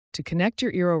To connect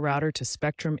your eero router to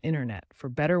Spectrum Internet for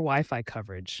better Wi-Fi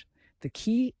coverage, the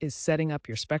key is setting up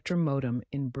your Spectrum modem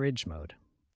in bridge mode.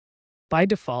 By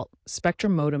default,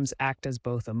 Spectrum modems act as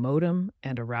both a modem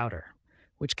and a router,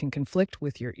 which can conflict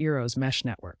with your Eero's mesh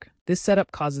network. This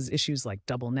setup causes issues like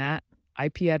double NAT,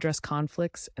 IP address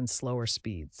conflicts, and slower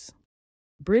speeds.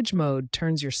 Bridge mode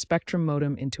turns your Spectrum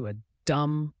modem into a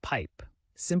dumb pipe,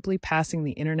 simply passing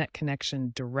the internet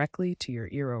connection directly to your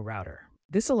eero router.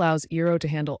 This allows eero to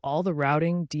handle all the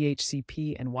routing,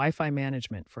 DHCP, and Wi-Fi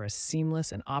management for a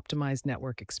seamless and optimized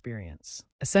network experience.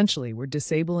 Essentially, we're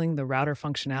disabling the router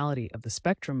functionality of the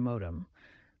Spectrum modem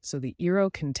so the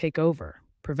eero can take over,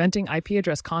 preventing IP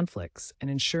address conflicts and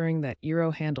ensuring that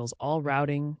eero handles all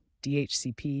routing,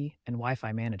 DHCP, and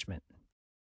Wi-Fi management.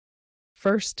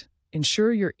 First,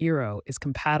 ensure your eero is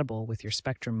compatible with your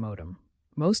Spectrum modem.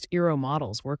 Most eero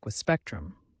models work with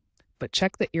Spectrum, but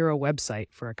check the eero website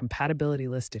for a compatibility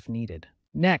list if needed.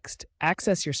 Next,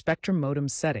 access your Spectrum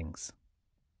modem's settings.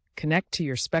 Connect to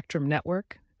your Spectrum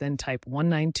network, then type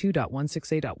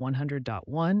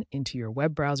 192.168.100.1 into your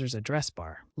web browser's address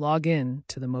bar. Log in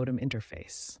to the modem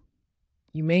interface.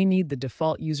 You may need the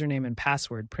default username and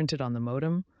password printed on the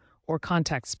modem, or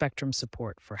contact Spectrum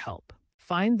support for help.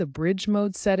 Find the bridge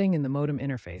mode setting in the modem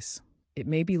interface. It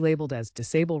may be labeled as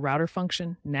Disable Router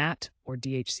Function, NAT, or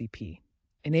DHCP.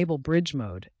 Enable bridge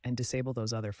mode and disable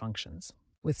those other functions.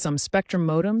 With some Spectrum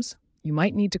modems, you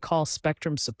might need to call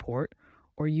Spectrum support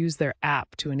or use their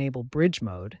app to enable bridge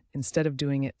mode instead of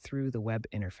doing it through the web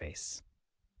interface.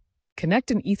 Connect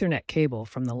an Ethernet cable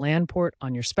from the LAN port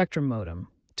on your Spectrum modem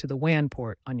to the WAN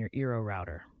port on your eero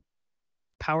router.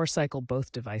 Power cycle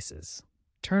both devices.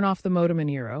 Turn off the modem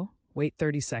and eero, wait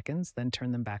 30 seconds, then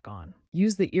turn them back on.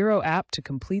 Use the eero app to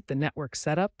complete the network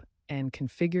setup and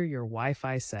configure your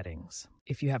Wi-Fi settings.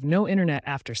 If you have no internet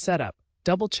after setup,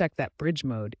 double-check that bridge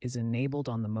mode is enabled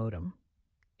on the modem.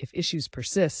 If issues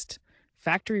persist,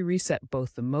 factory reset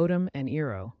both the modem and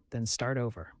eero, then start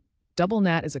over. Double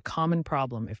NAT is a common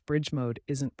problem if bridge mode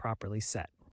isn't properly set.